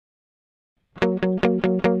In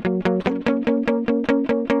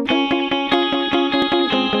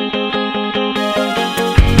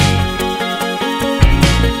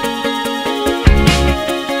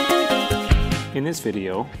this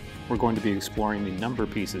video, we're going to be exploring the Number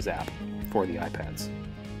Pieces app for the iPads.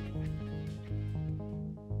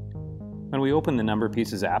 When we open the Number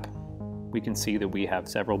Pieces app, we can see that we have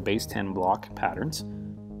several base 10 block patterns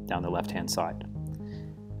down the left-hand side.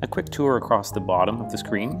 A quick tour across the bottom of the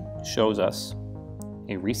screen shows us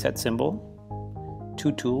a reset symbol,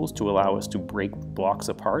 two tools to allow us to break blocks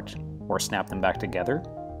apart or snap them back together,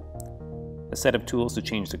 a set of tools to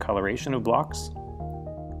change the coloration of blocks,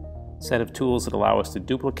 set of tools that allow us to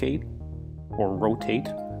duplicate or rotate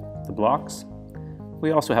the blocks. We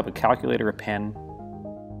also have a calculator, a pen,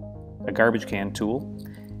 a garbage can tool,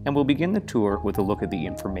 and we'll begin the tour with a look at the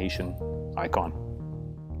information icon.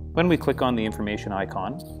 When we click on the information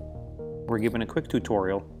icon, we're given a quick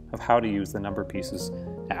tutorial of how to use the Number Pieces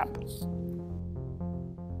app.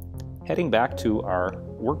 Heading back to our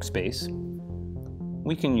workspace,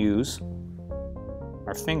 we can use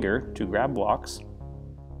our finger to grab blocks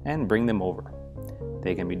and bring them over.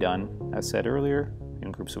 They can be done, as said earlier,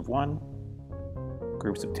 in groups of 1,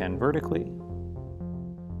 groups of 10 vertically,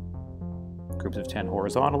 groups of 10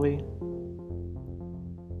 horizontally,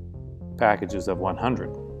 packages of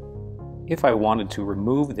 100. If I wanted to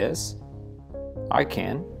remove this, I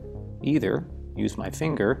can either use my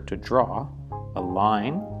finger to draw a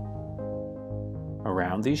line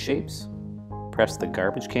around these shapes, press the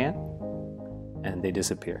garbage can, and they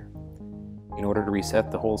disappear. In order to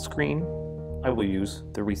reset the whole screen, I will use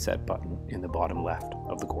the reset button in the bottom left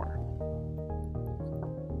of the corner.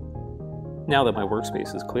 Now that my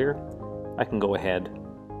workspace is clear, I can go ahead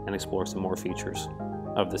and explore some more features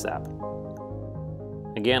of this app.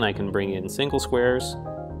 Again, I can bring in single squares.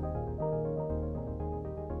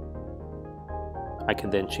 I can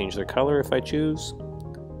then change their color if I choose.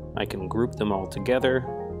 I can group them all together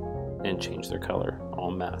and change their color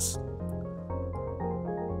en masse.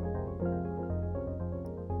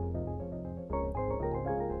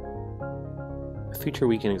 A feature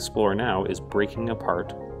we can explore now is breaking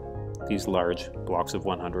apart these large blocks of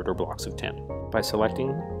 100 or blocks of 10. By selecting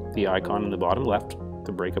the icon in the bottom left,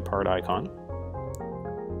 the break apart icon,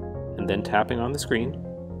 and then tapping on the screen,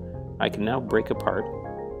 I can now break apart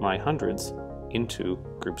my hundreds into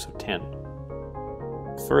groups of 10.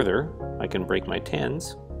 Further, I can break my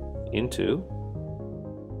tens into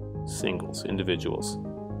singles, individuals.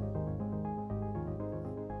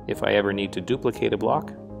 If I ever need to duplicate a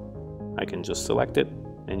block, I can just select it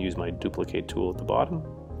and use my duplicate tool at the bottom,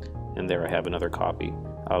 and there I have another copy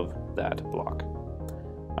of that block.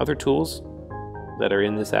 Other tools that are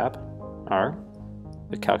in this app are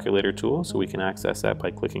the calculator tool, so we can access that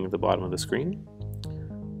by clicking at the bottom of the screen.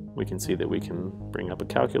 We can see that we can bring up a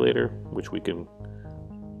calculator, which we can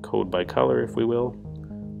code by color if we will.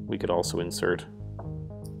 We could also insert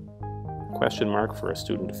a question mark for a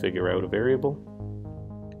student to figure out a variable.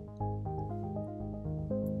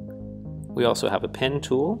 We also have a pen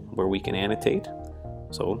tool where we can annotate.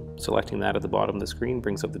 So selecting that at the bottom of the screen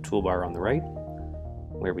brings up the toolbar on the right,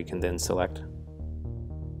 where we can then select.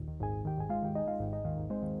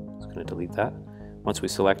 Just going to delete that. Once we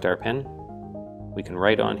select our pen, we can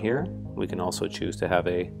write on here. We can also choose to have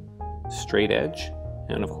a straight edge,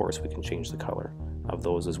 and of course we can change the color of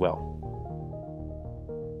those as well.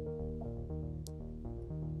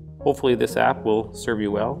 Hopefully this app will serve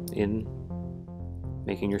you well in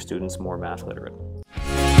making your students more math literate.